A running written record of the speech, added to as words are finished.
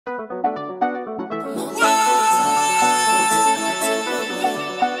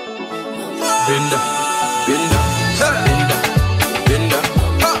Benda, benda, benda, benda,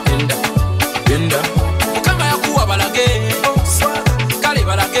 benda, benda. Kama ya kuwa balage, kali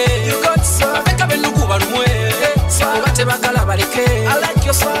balage. Abeka benu kuba lumwe, obate bakala baleke.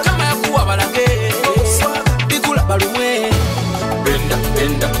 Kama ya kuwa balage, bigula balumwe. Benda,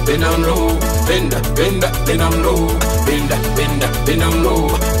 benda, bend down low. Benda, benda, bend down low. Benda, benda, bend down low.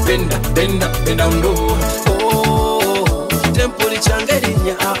 Benda, benda, bend down low. Oh, tempoli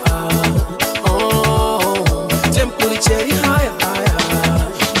changerinya. Tempoli cherry higher, higher.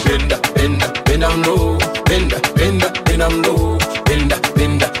 Benda, benda, bend down low. Benda, benda, bend down low. Benda,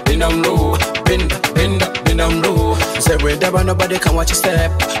 benda, bend down low. Benda, benda, bend down low. Say wherever nobody can watch you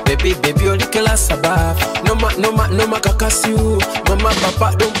step. Baby, baby, only kill us above. No ma kakas you. Mama,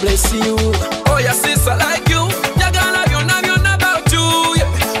 papa, don't bless you. Oh, your sister like you. Jagana, you know about you.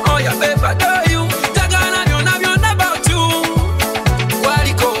 Yeah. Oh, your baby, adore you. Jagana, you know about you.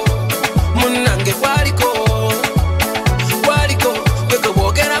 Wariko, munange wariko. Wariko, weko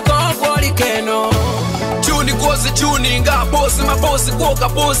wogera go warikeno. Juni gozi juninga, bosi ma bosi koka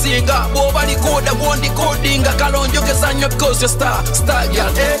bosinga. Boba ni koda, bondi kodinga. Kalonjo kezanyo because you're star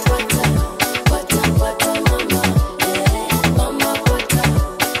girl. Eh.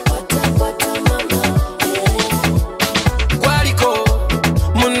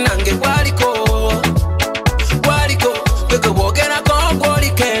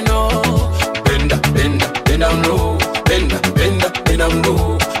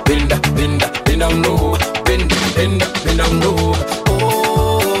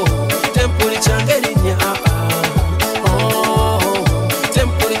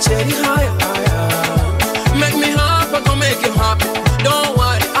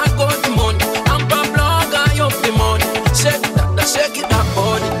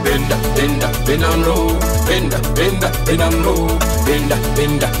 Bend down low, bend down low,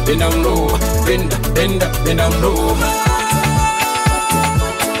 bend down low, bend down low.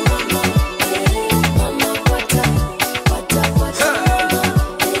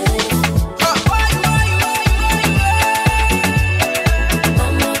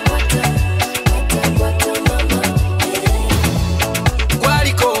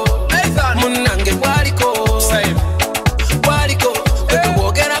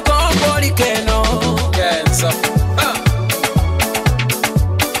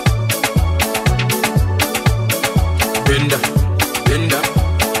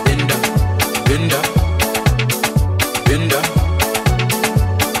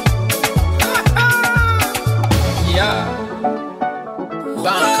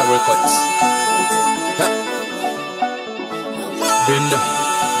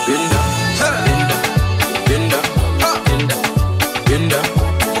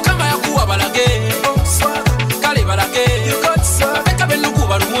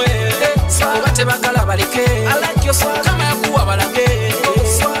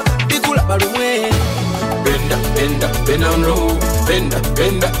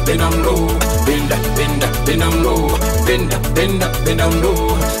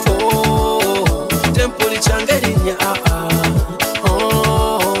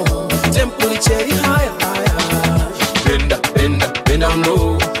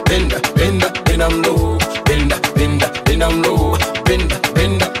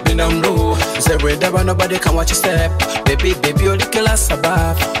 Nobody can watch you step. Baby, baby, only kill us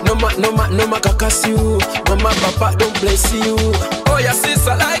above. No ma kakas you. Mama, papa, don't bless you. Oh, your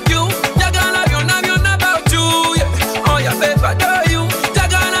sister like you. Jagana, you know about you. Yeah. Oh, your baby, adore you.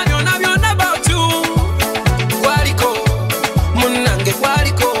 Jagana, you know about you. Wariko, munange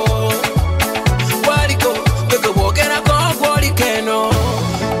wariko. Wariko, weko wogera go warikeno.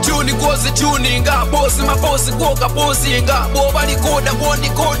 Juni gozi juninga, bosi ma bosi koka bosinga. Boba ni koda, bondi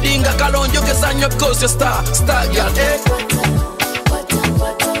kodinga. Kalonjo kezanyo because you're star girl. Eh.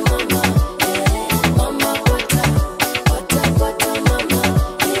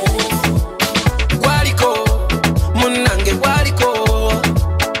 Wariko, munange wariko.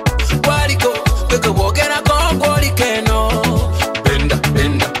 Wariko, weko wogera go warikeno. Benda,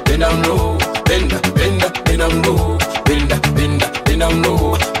 bend down low. Benda, bend down low. Benda, bend down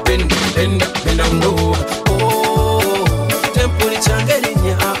low. Benda, bend down low. Oh, tempoli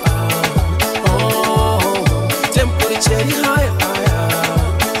changerinya. Tempoli cherry higher,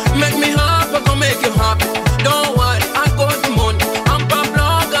 higher. Make me happy, I gon' make you happy. Don't worry, I got the money. I'm Pablo,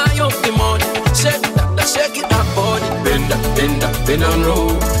 got you the money. Shake it up, body. Bend down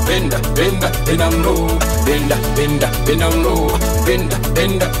low. Bend down low. Bend down low.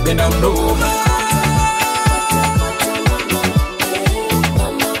 Bend down low.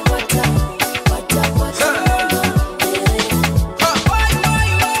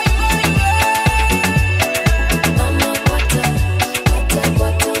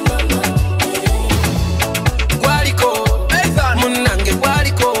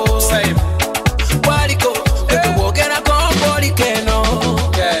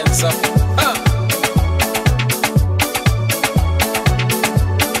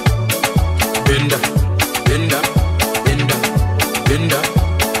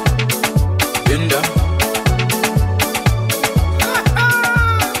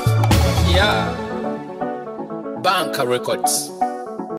 Records.